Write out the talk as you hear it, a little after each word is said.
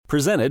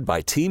Presented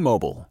by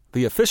T-Mobile,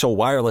 the official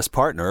wireless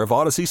partner of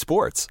Odyssey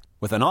Sports.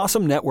 With an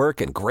awesome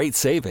network and great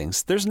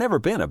savings, there's never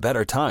been a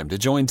better time to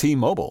join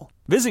T-Mobile.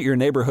 Visit your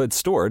neighborhood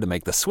store to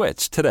make the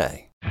switch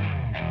today.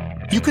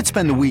 You could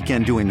spend the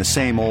weekend doing the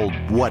same old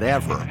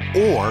whatever,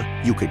 or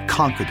you could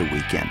conquer the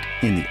weekend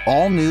in the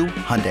all-new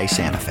Hyundai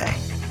Santa Fe.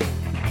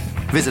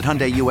 Visit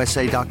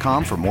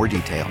HyundaiUSA.com for more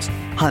details.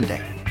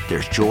 Hyundai,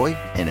 there's joy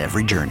in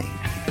every journey.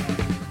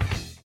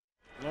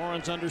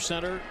 Lawrence under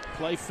center,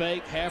 play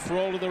fake, half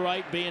roll to the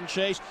right, being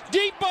chased.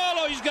 Deep ball,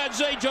 oh, he's got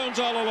Zay Jones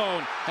all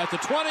alone. At the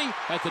 20,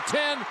 at the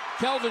 10,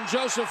 Kelvin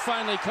Joseph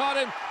finally caught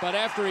him, but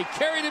after he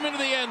carried him into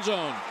the end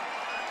zone.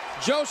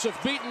 Joseph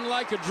beaten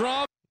like a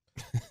drum.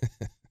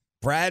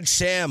 Brad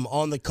Sham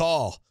on the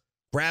call.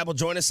 Brad will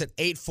join us at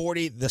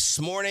 8:40 this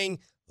morning.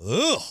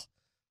 Ugh,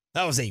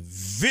 that was a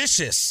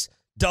vicious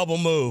double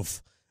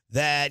move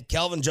that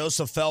Kelvin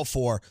Joseph fell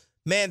for.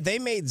 Man, they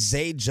made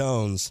Zay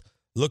Jones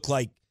look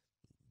like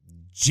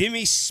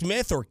Jimmy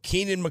Smith or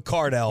Keenan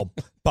McCardell,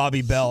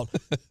 Bobby Belt.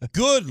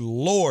 Good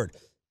Lord.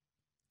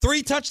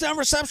 3 touchdown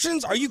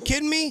receptions? Are you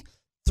kidding me?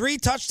 3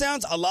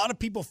 touchdowns? A lot of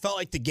people felt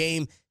like the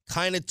game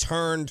kind of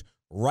turned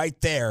right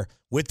there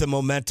with the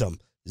momentum.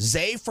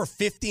 Zay for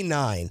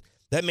 59.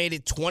 That made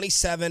it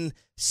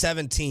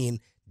 27-17.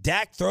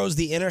 Dak throws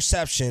the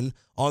interception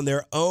on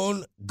their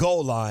own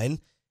goal line,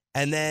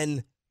 and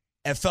then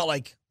it felt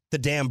like the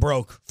dam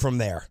broke from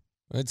there.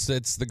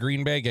 It's the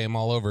Green Bay game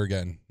all over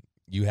again.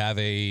 You have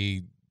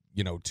a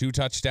 2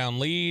 touchdown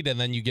lead, and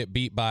then you get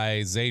beat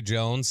by Zay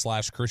Jones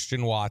 /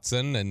 Christian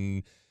Watson,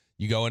 and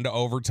you go into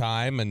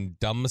overtime and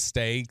dumb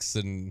mistakes,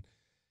 and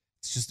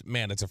it's just,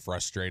 man, it's a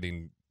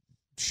frustrating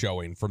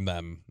showing from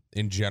them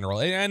in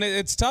general. And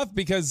it's tough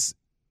because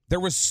there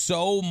was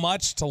so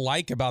much to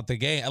like about the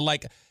game.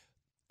 Like,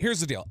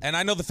 here's the deal, and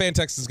I know the fan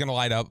text is going to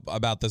light up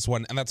about this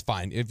one, and that's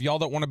fine. If y'all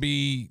don't want to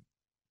be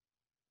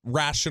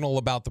rational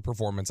about the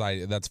performance,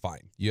 that's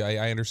fine.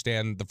 I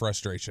understand the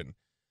frustration.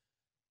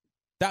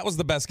 That was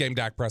the best game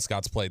Dak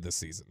Prescott's played this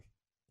season.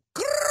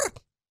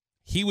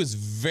 He was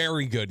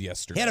very good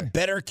yesterday. He had a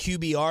better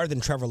QBR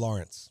than Trevor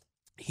Lawrence.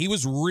 He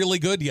was really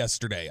good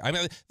yesterday. I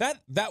mean, that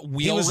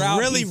wheel route. He was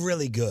really,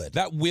 really good.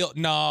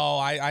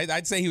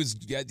 I'd say he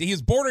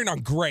was bordering on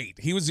great.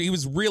 He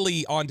was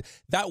really on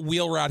that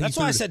wheel route. That's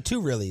why I said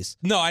 2 realies.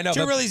 No, I know.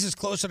 2 realies is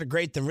closer to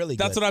great than really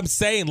good. That's what I'm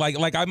saying. Like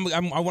I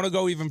want to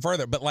go even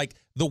further, but like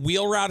the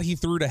wheel route he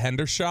threw to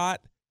Hendershot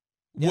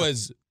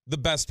was the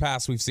best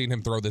pass we've seen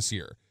him throw this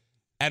year.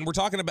 And we're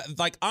talking about,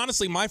 like,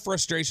 honestly, my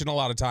frustration a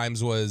lot of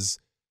times was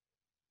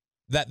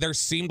that there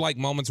seemed like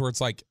moments where it's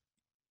like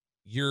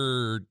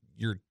you're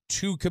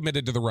too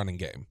committed to the running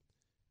game,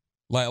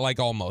 like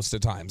almost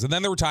at times. And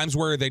then there were times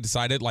where they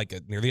decided, like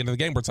near the end of the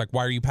game, where it's like,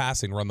 why are you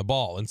passing? Run the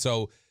ball. And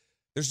so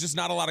there's just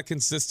not a lot of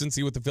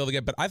consistency with the field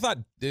again. But I thought,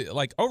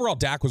 like, overall,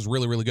 Dak was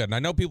really, really good. And I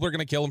know people are going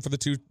to kill him for the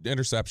 2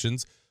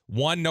 interceptions.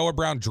 1, Noah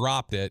Brown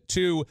dropped it.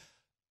 2,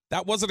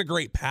 that wasn't a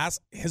great pass.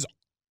 His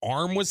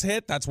arm was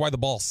hit. That's why the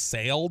ball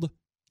sailed.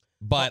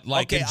 But,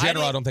 like, in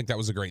general, I don't think that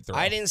was a great throw.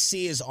 I didn't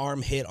see his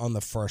arm hit on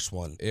the first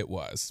one. It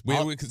was. We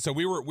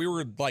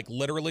were like,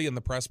 literally in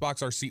the press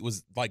box. Our seat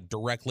was, like,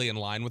 directly in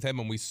line with him,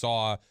 and we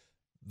saw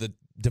the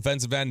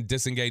defensive end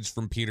disengaged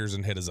from Peters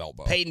and hit his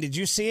elbow. Peyton, did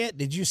you see it?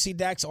 Did you see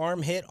Dak's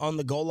arm hit on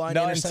the goal line?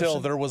 Not until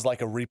there was,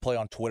 like, a replay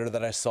on Twitter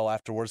that I saw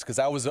afterwards, because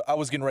I was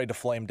getting ready to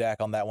flame Dak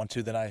on that one,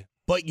 too.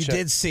 But you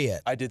did see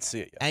it. I did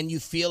see it, yeah. And you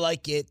feel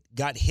like it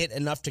got hit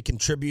enough to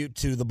contribute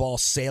to the ball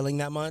sailing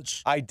that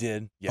much? I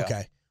did, yeah.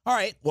 Okay. All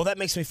right, well, that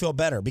makes me feel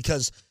better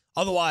because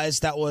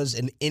otherwise that was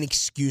an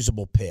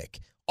inexcusable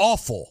pick.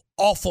 Awful,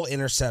 awful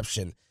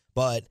interception.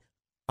 But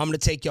I'm going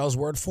to take y'all's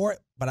word for it,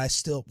 but I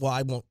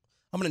won't.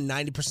 I'm going to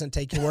 90%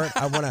 take your word.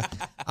 I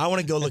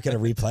want to go look at a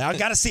replay. I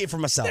got to see it for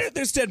myself.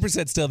 There's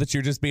 10% still that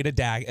you're just being a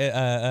Dak head.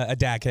 A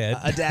Dak head.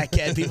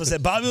 People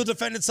said Bobby will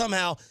defend it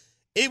somehow.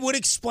 It would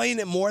explain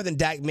it more than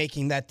Dak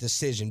making that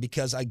decision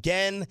because,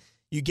 again,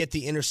 you get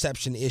the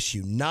interception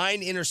issue.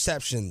 9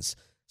 interceptions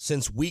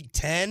since week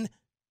 10.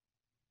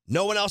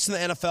 No one else in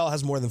the NFL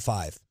has more than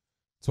 5.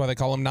 That's why they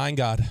call him 9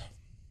 God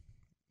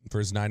for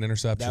his 9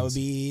 interceptions. That would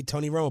be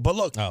Tony Romo. But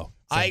look,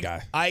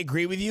 I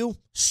agree with you.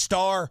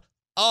 Star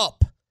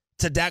up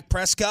to Dak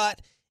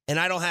Prescott, and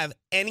I don't have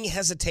any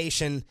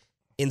hesitation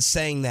in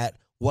saying that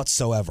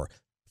whatsoever.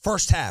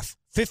 First half,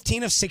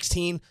 15 of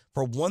 16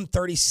 for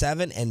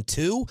 137 and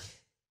 2.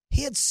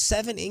 He had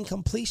 7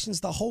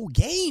 incompletions the whole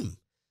game.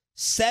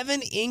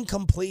 7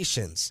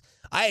 incompletions.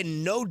 I had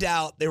no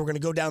doubt they were going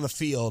to go down the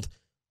field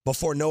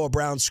before Noah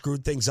Brown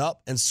screwed things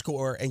up and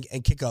score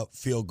and kick a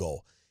field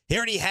goal. He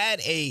already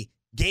had a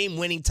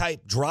game-winning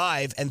type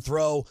drive and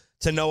throw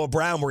to Noah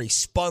Brown where he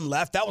spun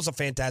left. That was a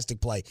fantastic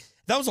play.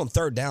 That was on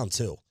 3rd down,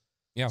 too.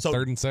 Yeah, so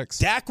 3rd and 6.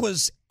 Dak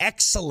was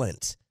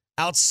excellent,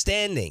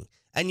 outstanding.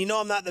 And you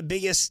know I'm not the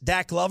biggest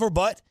Dak lover,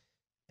 but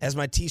as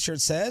my T-shirt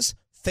says,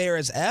 fair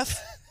as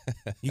F.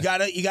 You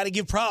gotta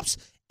give props.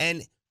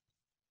 And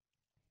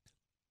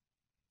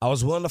I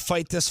was willing to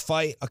fight this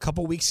fight a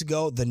couple weeks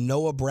ago. The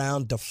Noah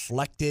Brown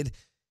deflected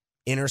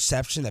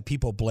interception that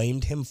people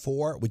blamed him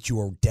for, which you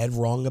were dead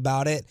wrong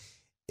about it.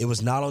 It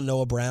was not on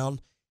Noah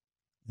Brown.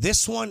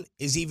 This one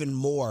is even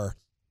more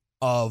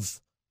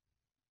of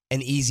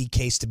an easy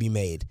case to be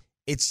made.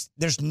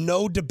 There's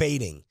no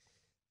debating.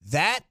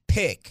 That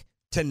pick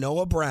to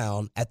Noah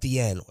Brown at the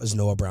end was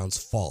Noah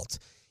Brown's fault.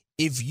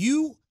 If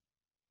you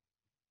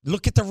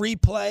look at the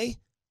replay,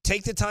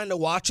 take the time to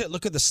watch it,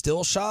 look at the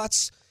still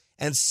shots,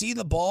 and see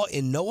the ball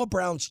in Noah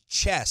Brown's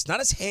chest, not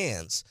his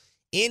hands,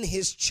 in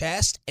his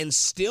chest, and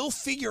still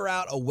figure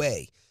out a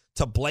way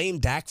to blame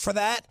Dak for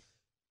that,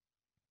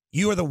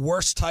 you are the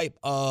worst type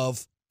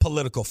of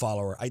political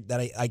follower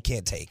that I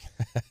can't take.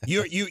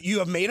 You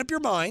have made up your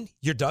mind,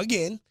 you're dug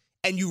in,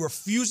 and you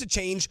refuse to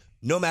change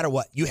no matter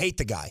what. You hate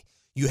the guy.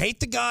 You hate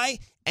the guy,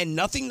 and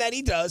nothing that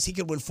he does, he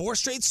could win 4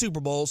 straight Super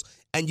Bowls,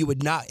 and you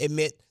would not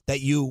admit that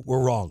you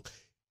were wrong.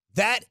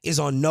 That is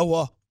on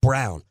Noah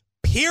Brown.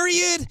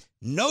 Period.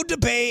 No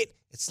debate.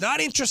 It's not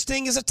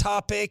interesting as a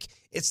topic.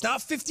 It's not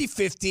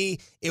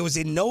 50-50. It was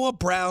in Noah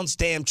Brown's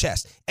damn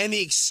chest. And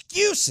the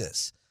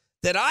excuses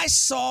that I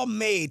saw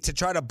made to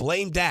try to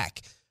blame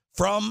Dak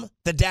from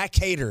the Dak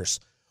haters.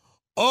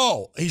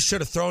 Oh, he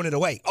should have thrown it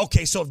away.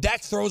 Okay, so if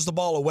Dak throws the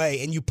ball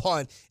away and you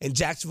punt and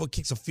Jacksonville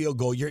kicks a field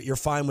goal, you're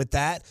fine with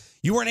that?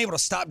 You weren't able to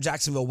stop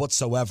Jacksonville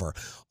whatsoever.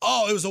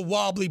 Oh, it was a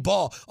wobbly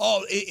ball.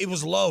 Oh, it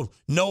was low.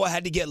 Noah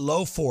had to get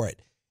low for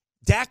it.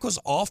 Dak was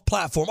off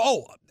platform.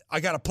 Oh, I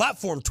got a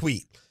platform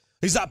tweet.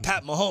 He's not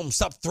Pat Mahomes.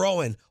 Stop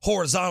throwing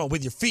horizontal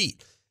with your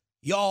feet.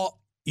 Y'all,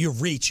 you're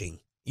reaching.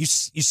 You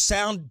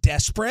sound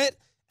desperate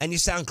and you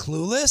sound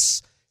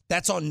clueless.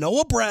 That's on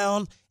Noah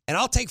Brown, and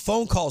I'll take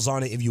phone calls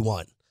on it if you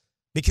want.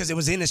 Because it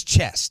was in his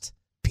chest.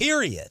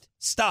 Period.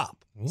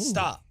 Stop. Ooh.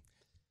 Stop.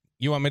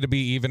 You want me to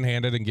be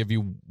even-handed and give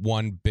you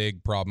one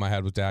big problem I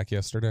had with Dak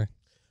yesterday?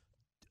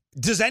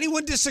 Does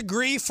anyone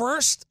disagree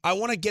first? I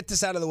want to get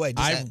this out of the way.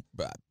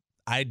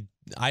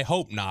 I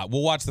hope not.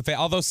 We'll watch the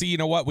although, see, you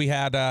know what? We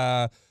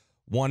had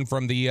one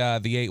from the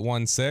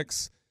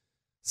 816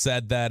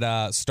 said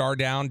that star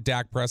down,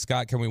 Dak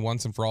Prescott, can we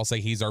once and for all say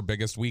he's our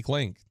biggest weak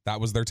link? That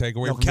was their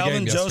takeaway from the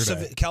game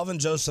yesterday. Calvin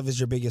Joseph is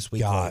your biggest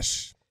weak link.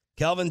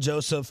 Kelvin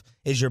Joseph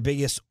is your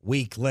biggest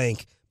weak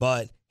link.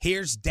 But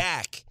here's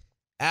Dak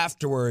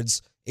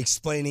afterwards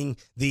explaining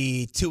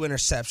the 2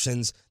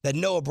 interceptions that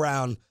Noah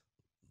Brown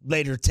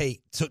later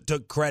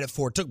took credit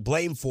for, took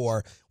blame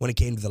for when it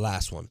came to the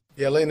last one.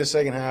 Yeah, late in the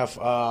second half,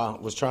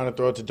 was trying to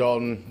throw it to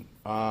Dalton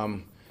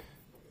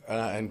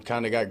and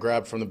kind of got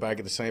grabbed from the back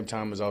at the same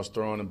time as I was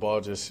throwing. The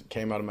ball just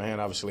came out of my hand,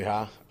 obviously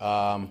high.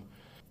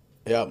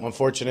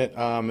 Unfortunate.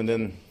 And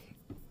then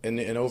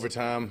in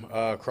overtime,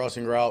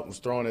 crossing route, was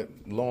throwing it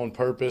low on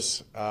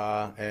purpose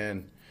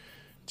and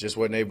just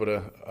wasn't able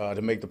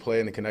to make the play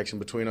and the connection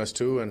between us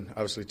two. And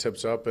obviously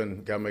tips up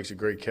and guy makes a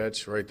great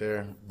catch right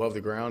there above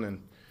the ground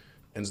and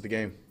ends the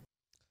game.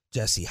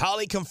 Jesse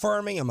Holly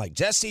confirming. I'm like,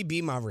 Jesse,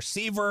 be my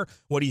receiver.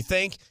 What do you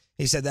think?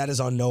 He said that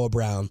is on Noah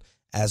Brown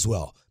as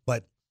well.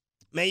 But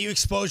may you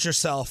expose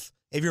yourself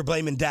if you're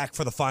blaming Dak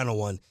for the final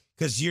one,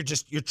 because you're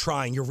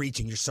trying, you're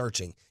reaching, you're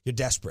searching, you're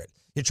desperate.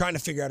 You're trying to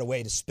figure out a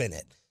way to spin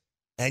it.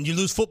 And you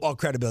lose football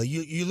credibility.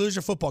 You lose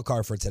your football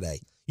card for today.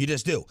 You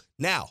just do.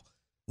 Now,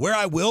 where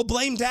I will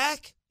blame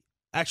Dak,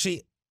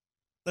 actually,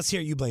 let's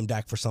hear you blame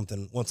Dak for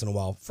something once in a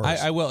while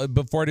first. I will.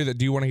 Before I do that,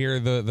 do you want to hear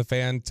the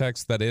fan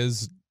text that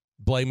is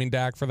blaming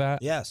Dak for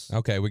that? Yes.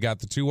 Okay, we got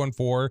the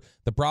 214.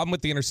 The problem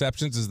with the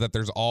interceptions is that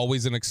there's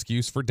always an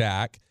excuse for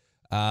Dak.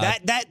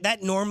 That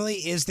normally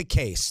is the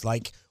case.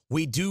 Like,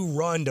 we do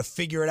run to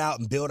figure it out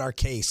and build our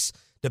case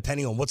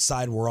depending on what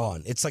side we're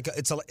on. It's like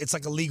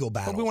a legal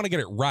battle. But we want to get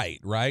it right?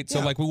 So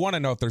yeah. like we want to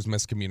know if there's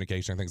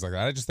miscommunication and things like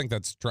that. I just think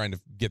that's trying to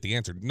get the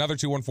answer. Another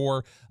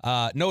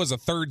 214. Noah's a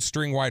third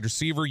string wide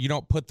receiver. You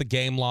don't put the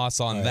game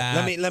loss on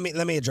that. Let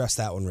me address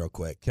that one real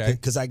quick. Okay.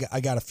 Because I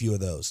got a few of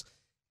those.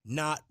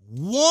 Not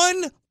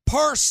one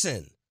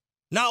person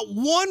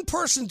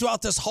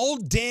throughout this whole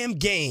damn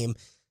game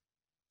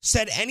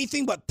said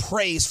anything but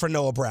praise for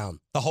Noah Brown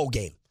the whole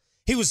game.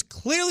 He was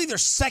clearly their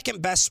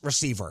second best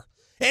receiver.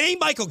 It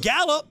ain't Michael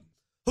Gallup,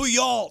 who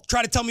y'all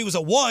try to tell me was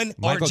a 1,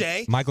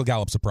 RJ. Michael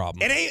Gallup's a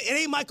problem. It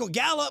ain't Michael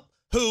Gallup,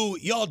 who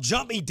y'all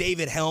jumped me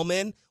David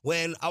Hellman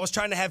when I was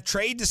trying to have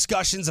trade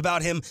discussions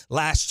about him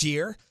last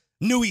year.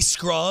 Newey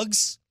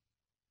Scruggs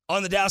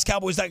on the Dallas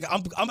Cowboys. Like,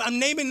 I'm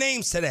naming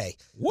names today.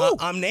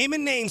 I'm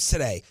naming names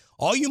today.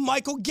 All you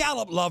Michael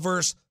Gallup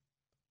lovers,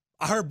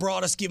 I heard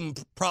Broadus give him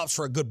props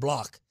for a good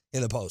block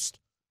in the post.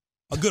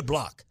 A good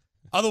block.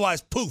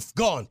 Otherwise, poof,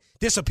 gone,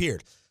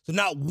 disappeared. So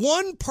not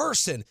one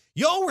person,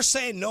 y'all were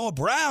saying Noah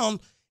Brown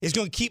is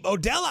going to keep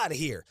Odell out of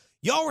here.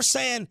 Y'all were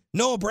saying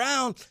Noah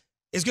Brown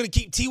is going to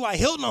keep T.Y.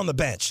 Hilton on the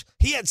bench.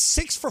 He had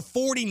 6 for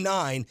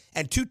 49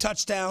 and 2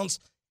 touchdowns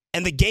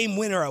and the game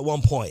winner at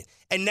one point.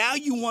 And now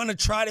you want to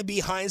try to be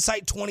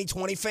hindsight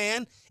 2020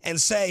 fan and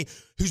say,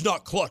 who's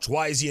not clutch?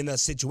 Why is he in that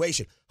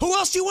situation? Who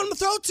else do you want him to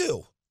throw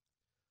to?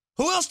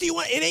 Who else do you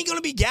want? It ain't going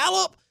to be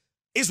Gallup.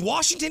 Is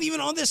Washington even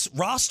on this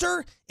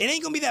roster? It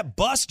ain't going to be that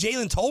bust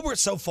Jalen Tolbert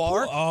so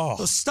far. Oh.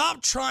 So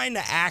stop trying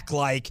to act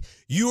like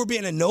you were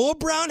being a Noah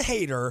Brown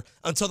hater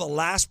until the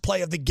last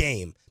play of the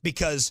game,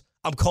 because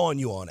I'm calling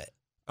you on it.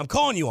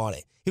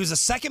 He was the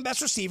second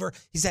best receiver.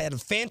 He's had a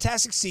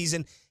fantastic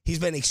season. He's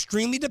been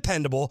extremely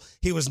dependable.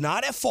 He was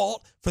not at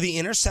fault for the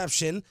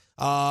interception.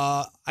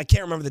 I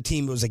can't remember the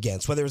team it was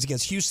against, whether it was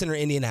against Houston or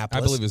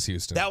Indianapolis. I believe it was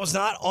Houston. That was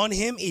not on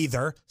him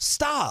either.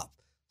 Stop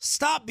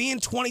being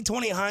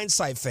 2020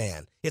 hindsight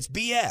fan. It's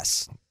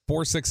BS.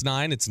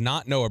 469. It's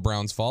not Noah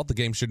Brown's fault. The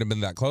game shouldn't have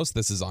been that close.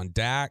 This is on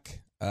Dak.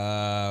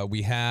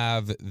 We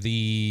have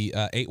the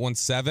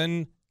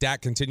 817.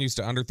 Dak continues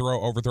to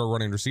overthrow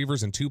running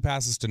receivers, and 2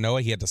 passes to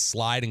Noah. He had to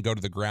slide and go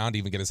to the ground,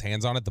 even get his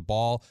hands on it. The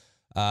ball.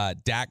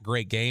 Dak,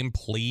 great game,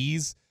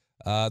 please.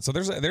 So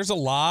there's a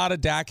lot of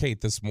Dak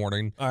hate this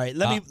morning. All right,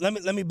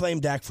 let me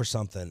blame Dak for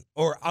something,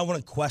 or I want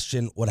to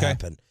question what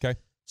happened. Okay.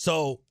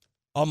 So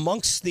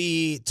amongst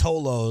the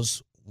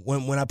Tolos,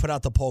 when I put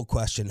out the poll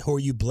question, who are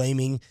you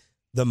blaming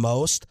the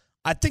most?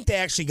 I think they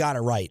actually got it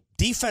right.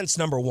 Defense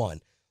number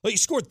 1. Well, you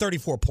scored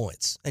 34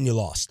 points and you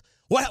lost.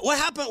 What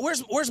happened?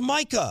 Where's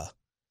Micah?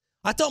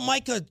 I thought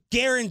Micah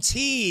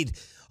guaranteed,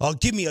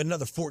 give me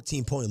another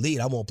 14-point lead.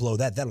 I won't blow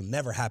that. That'll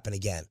never happen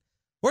again.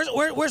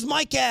 Where's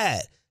Mike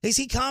at? Is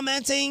he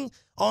commenting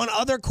on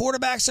other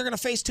quarterbacks they're going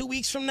to face 2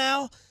 weeks from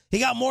now? He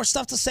got more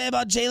stuff to say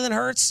about Jalen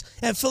Hurts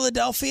and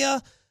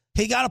Philadelphia.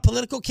 He got a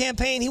political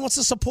campaign he wants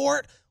to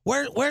support.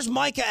 Where's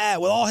Micah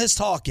at with all his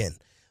talking?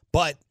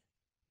 But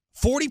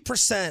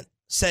 40%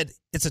 said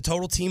it's a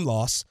total team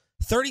loss.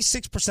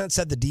 36%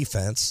 said the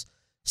defense.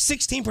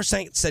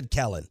 16% said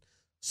Kellen.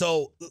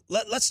 So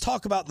let's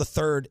talk about the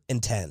 3rd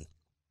and 10.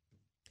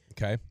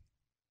 Okay.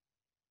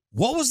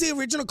 What was the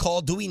original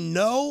call? Do we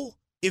know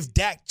if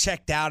Dak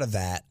checked out of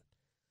that?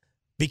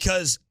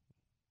 Because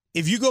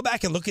if you go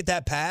back and look at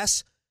that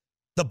pass,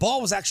 the ball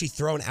was actually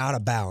thrown out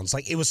of bounds.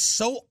 Like, it was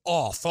so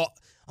off.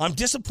 I'm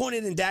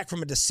disappointed in Dak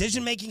from a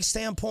decision-making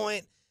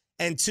standpoint.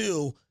 And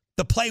 2,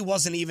 the play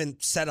wasn't even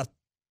set up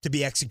to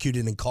be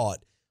executed and caught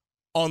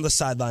on the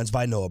sidelines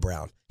by Noah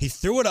Brown. He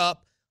threw it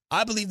up.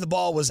 I believe the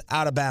ball was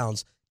out of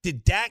bounds.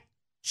 Did Dak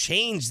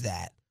change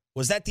that?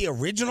 Was that the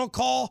original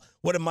call?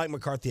 What did Mike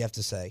McCarthy have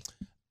to say?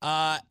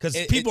 Because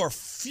people are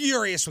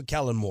furious with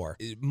Kellen Moore.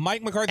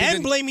 Mike McCarthy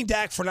and blaming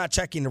Dak for not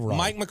checking the run.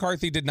 Mike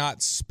McCarthy did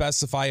not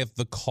specify if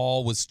the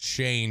call was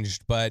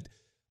changed, but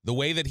the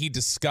way that he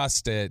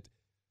discussed it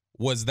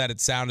was that it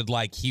sounded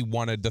like he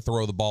wanted to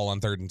throw the ball on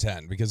 3rd and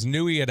 10, because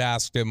Newey had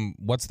asked him,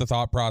 what's the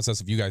thought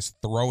process of you guys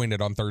throwing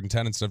it on 3rd and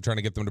 10 instead of trying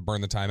to get them to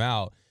burn the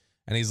timeout?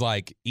 And he's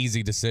like,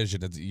 easy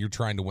decision. You're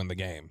trying to win the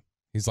game.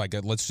 He's like,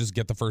 let's just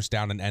get the first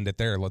down and end it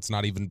there. Let's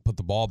not even put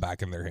the ball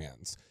back in their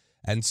hands.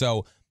 And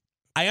so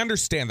I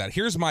understand that.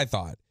 Here's my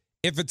thought.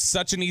 If it's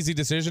such an easy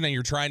decision and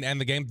you're trying to end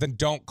the game, then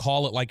don't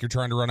call it like you're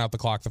trying to run out the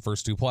clock the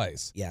first 2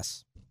 plays.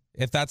 Yes.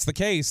 If that's the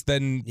case,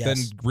 then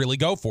really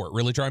go for it.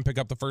 Really try and pick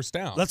up the first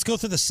down. Let's go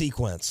through the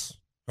sequence,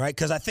 right?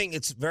 Because I think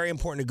it's very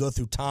important to go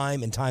through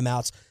time and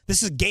timeouts.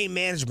 This is game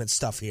management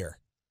stuff here.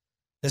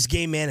 This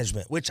game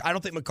management, which I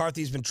don't think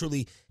McCarthy's been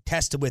truly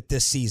tested with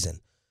this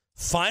season.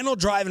 Final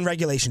drive in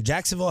regulation.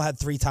 Jacksonville had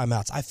 3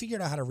 timeouts. I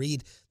figured out how to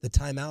read the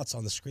timeouts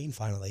on the screen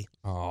finally.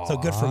 Aww, so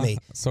good for me.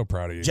 So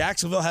proud of you.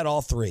 Jacksonville had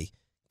all 3.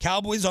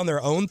 Cowboys on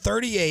their own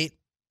 38,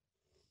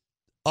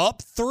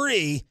 up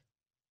 3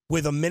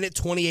 with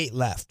 1:28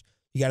 left.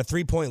 You got a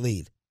 3-point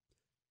lead.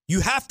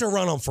 You have to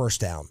run on first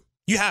down.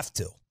 You have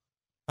to.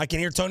 I can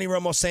hear Tony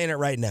Romo saying it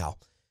right now.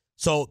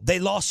 So they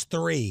lost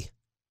 3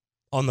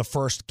 on the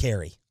first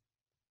carry.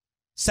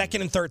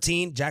 2nd and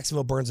 13,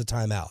 Jacksonville burns a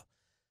timeout.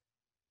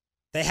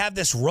 They have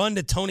this run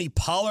to Tony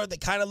Pollard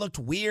that kind of looked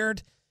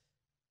weird.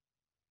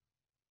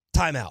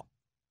 Timeout.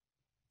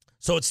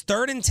 So it's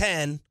 3rd and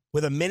 10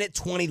 with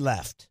 1:20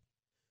 left.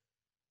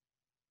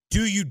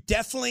 Do you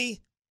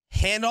definitely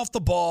hand off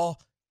the ball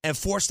and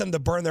force them to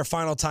burn their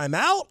final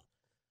timeout?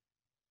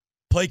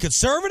 Play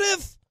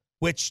conservative,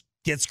 which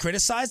gets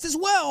criticized as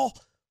well.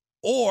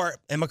 Or,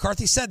 and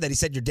McCarthy said that, he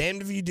said, you're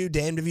damned if you do,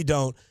 damned if you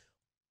don't.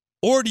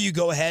 Or do you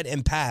go ahead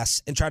and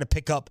pass and try to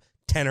pick up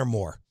 10 or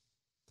more?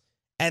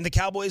 And the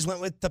Cowboys went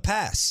with the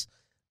pass.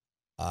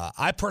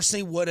 I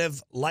personally would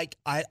have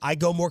I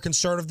go more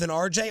conservative than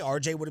RJ.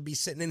 RJ would be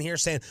sitting in here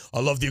saying, I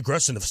love the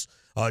aggressiveness.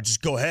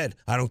 Just go ahead.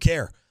 I don't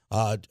care.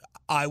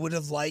 I would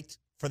have liked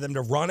for them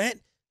to run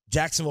it.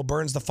 Jacksonville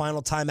burns the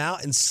final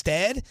timeout.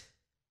 Instead,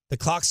 the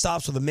clock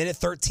stops with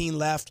 1:13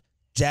 left.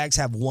 Jags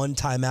have 1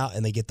 timeout,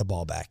 and they get the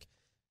ball back.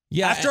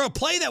 Yeah, after a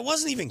play that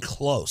wasn't even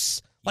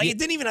close. It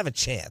didn't even have a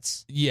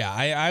chance. Yeah,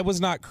 I was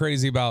not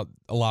crazy about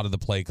a lot of the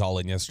play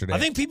calling yesterday. I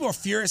think people are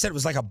furious that it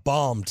was like a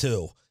bomb,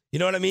 too. You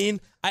know what I mean?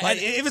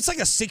 If it's like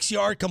a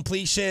 6-yard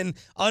completion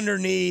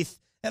underneath,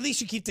 at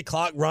least you keep the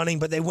clock running,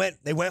 but they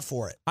went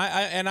for it.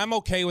 And I'm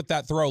okay with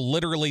that throw,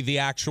 literally the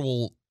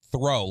actual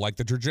throw, like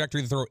the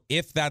trajectory of the throw,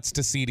 if that's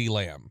to CeeDee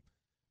Lamb.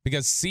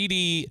 Because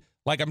CeeDee,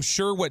 I'm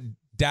sure what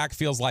Dak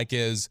feels like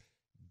is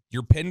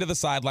you're pinned to the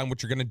sideline.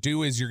 What you're going to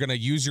do is you're going to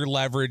use your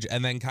leverage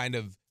and then kind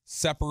of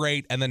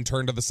separate and then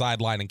turn to the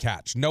sideline and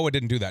catch. Noah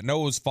didn't do that.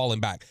 Noah was falling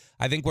back.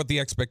 I think what the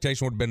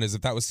expectation would have been is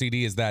if that was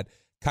CeeDee is that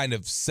kind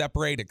of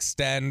separate,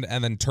 extend,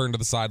 and then turn to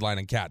the sideline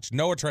and catch.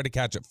 Noah tried to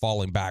catch it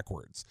falling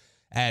backwards,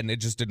 and it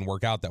just didn't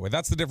work out that way.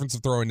 That's the difference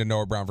of throwing to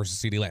Noah Brown versus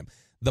CeeDee Lamb.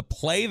 The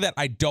play that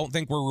I don't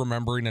think we're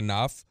remembering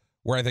enough,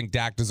 where I think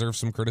Dak deserves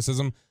some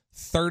criticism,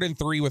 3rd and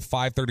 3 with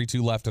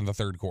 5:32 left in the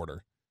third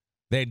quarter.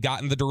 They had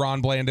gotten the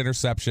Deron Bland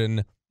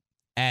interception,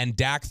 and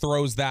Dak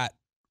throws that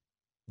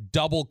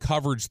double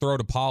coverage throw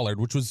to Pollard,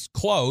 which was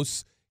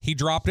close. He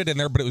dropped it in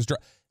there, but it was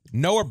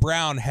Noah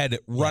Brown had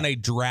run a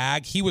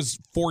drag. He was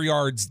 4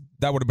 yards.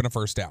 That would have been a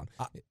first down.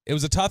 It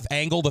was a tough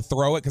angle to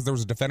throw it because there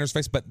was a defender's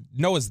face, but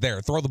Noah's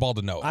there. Throw the ball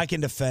to Noah. I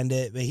can defend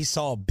it, but he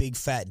saw a big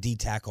fat D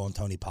tackle on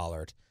Tony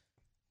Pollard.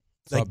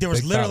 So like there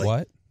was literally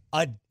what?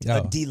 A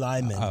D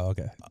lineman. Oh,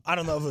 okay. I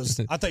don't know if it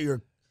was. I thought you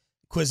were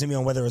quizzing me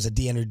on whether it was a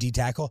D end or D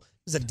tackle.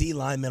 It was a D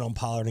lineman on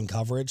Pollard in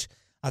coverage.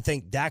 I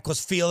think Dak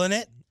was feeling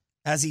it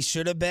as he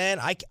should have been.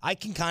 I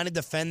can kind of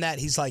defend that.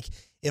 He's like,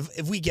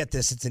 if we get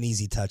this, it's an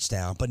easy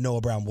touchdown. But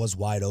Noah Brown was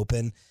wide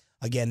open.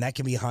 Again, that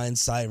can be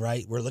hindsight,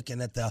 right? We're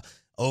looking at the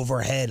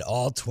overhead,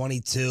 all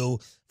 22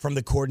 from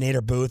the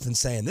coordinator booth and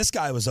saying, this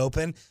guy was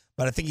open.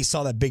 But I think he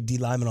saw that big D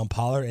lineman on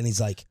Pollard, and he's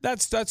like,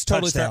 that's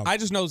totally touchdown. fair. I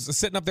just know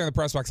sitting up there in the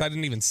press box, I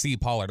didn't even see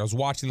Pollard. I was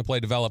watching the play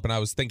develop, and I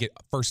was thinking,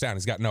 first down,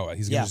 he's got Noah.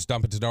 He's going to just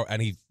dump it to Noah.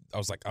 And I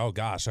was like, oh,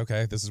 gosh,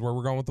 okay, this is where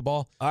we're going with the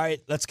ball. All right,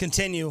 let's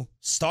continue.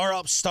 Star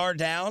up, star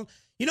down.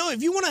 You know,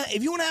 if you want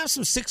to have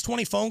some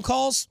 620 phone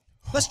calls,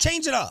 let's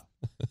change it up.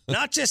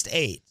 Not just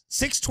 8.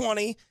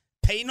 620,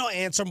 Peyton will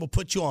answer, and we'll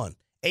put you on.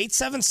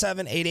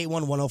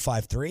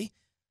 877-881-1053.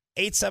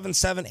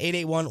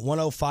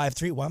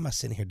 877-881-1053. Why am I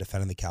sitting here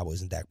defending the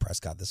Cowboys and Dak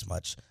Prescott this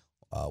much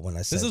when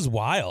I said this is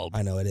wild?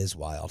 I know it is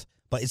wild,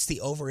 but it's the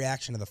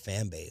overreaction of the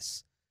fan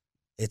base.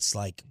 It's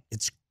like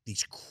it's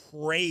these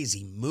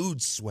crazy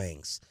mood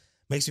swings.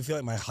 Makes me feel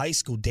like my high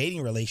school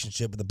dating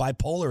relationship with the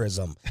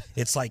bipolarism.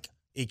 It's like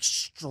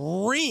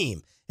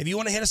extreme. If you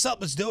want to hit us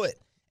up, let's do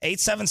it.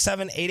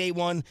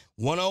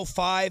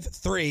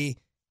 877-881-1053.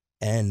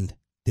 And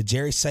did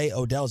Jerry say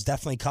Odell's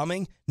definitely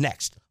coming?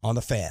 Next on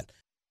The Fan.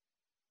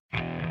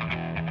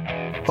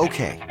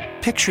 Okay,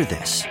 picture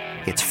this.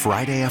 It's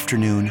Friday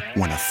afternoon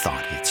when a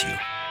thought hits you.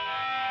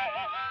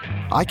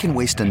 I can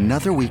waste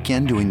another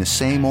weekend doing the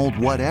same old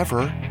whatever,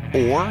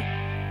 or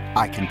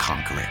I can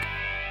conquer it.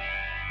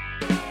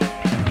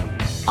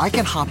 I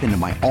can hop into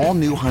my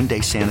all-new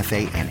Hyundai Santa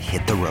Fe and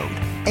hit the road.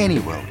 Any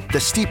road. The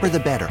steeper, the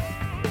better.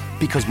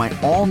 Because my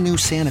all-new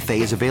Santa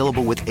Fe is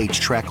available with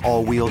H-Track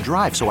all-wheel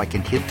drive, so I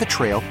can hit the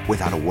trail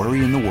without a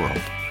worry in the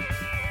world.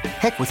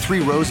 Heck, with 3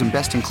 rows and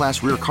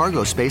best-in-class rear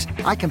cargo space,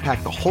 I can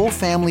pack the whole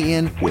family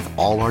in with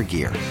all our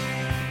gear.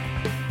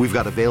 We've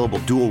got available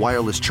dual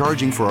wireless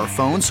charging for our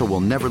phones, so we'll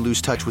never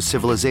lose touch with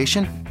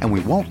civilization, and we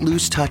won't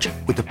lose touch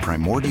with the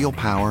primordial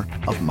power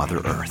of Mother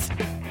Earth.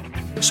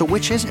 So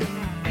which is it?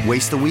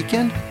 Waste the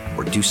weekend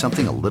or do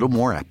something a little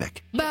more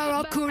epic?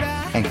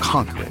 And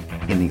conquer it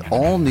in the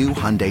all-new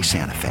Hyundai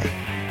Santa Fe.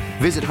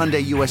 Visit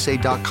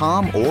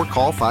HyundaiUSA.com or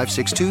call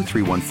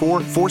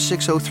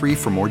 562-314-4603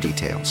 for more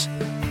details.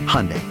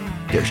 Hyundai,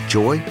 there's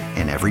joy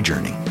in every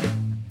journey.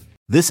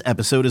 This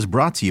episode is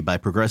brought to you by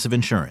Progressive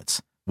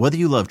Insurance. Whether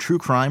you love true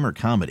crime or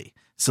comedy,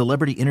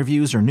 celebrity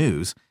interviews or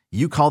news,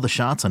 you call the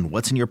shots on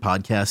what's in your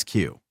podcast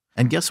queue.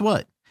 And guess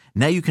what?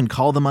 Now you can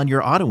call them on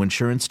your auto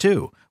insurance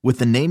too with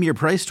the Name Your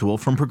Price tool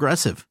from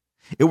Progressive.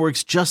 It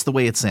works just the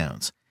way it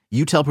sounds.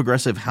 You tell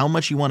Progressive how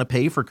much you want to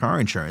pay for car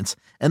insurance,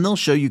 and they'll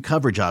show you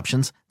coverage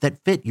options that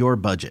fit your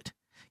budget.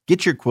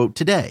 Get your quote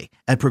today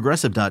at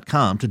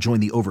Progressive.com to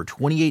join the over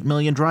 28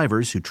 million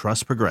drivers who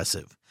trust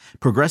Progressive.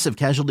 Progressive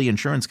Casualty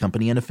Insurance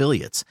Company and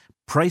Affiliates.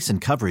 Price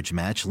and coverage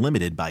match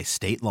limited by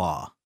state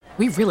law.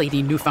 We really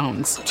need new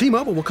phones.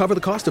 T-Mobile will cover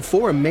the cost of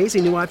 4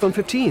 amazing new iPhone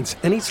 15s,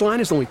 and each line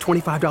is only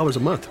 $25 a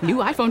month. New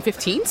iPhone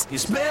 15s?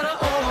 It's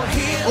better over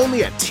here.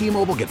 Only at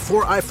T-Mobile, get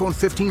 4 iPhone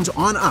 15s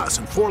on us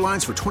and 4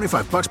 lines for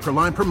 $25 per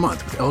line per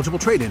month with eligible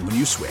trade-in when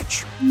you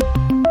switch.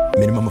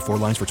 Minimum of 4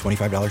 lines for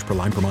 $25 per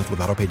line per month with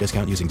autopay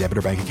discount using debit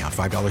or bank account.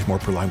 $5 more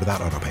per line without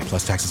autopay,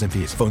 plus taxes and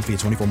fees. Phone fee at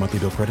 24 monthly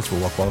bill credits for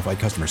well-qualified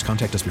customers.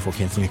 Contact us before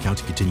canceling account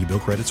to continue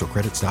bill credits or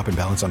credit stop and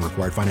balance on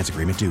required finance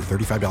agreement due.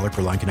 $35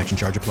 per line connection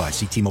charge applies.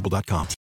 See T-Mobile.com.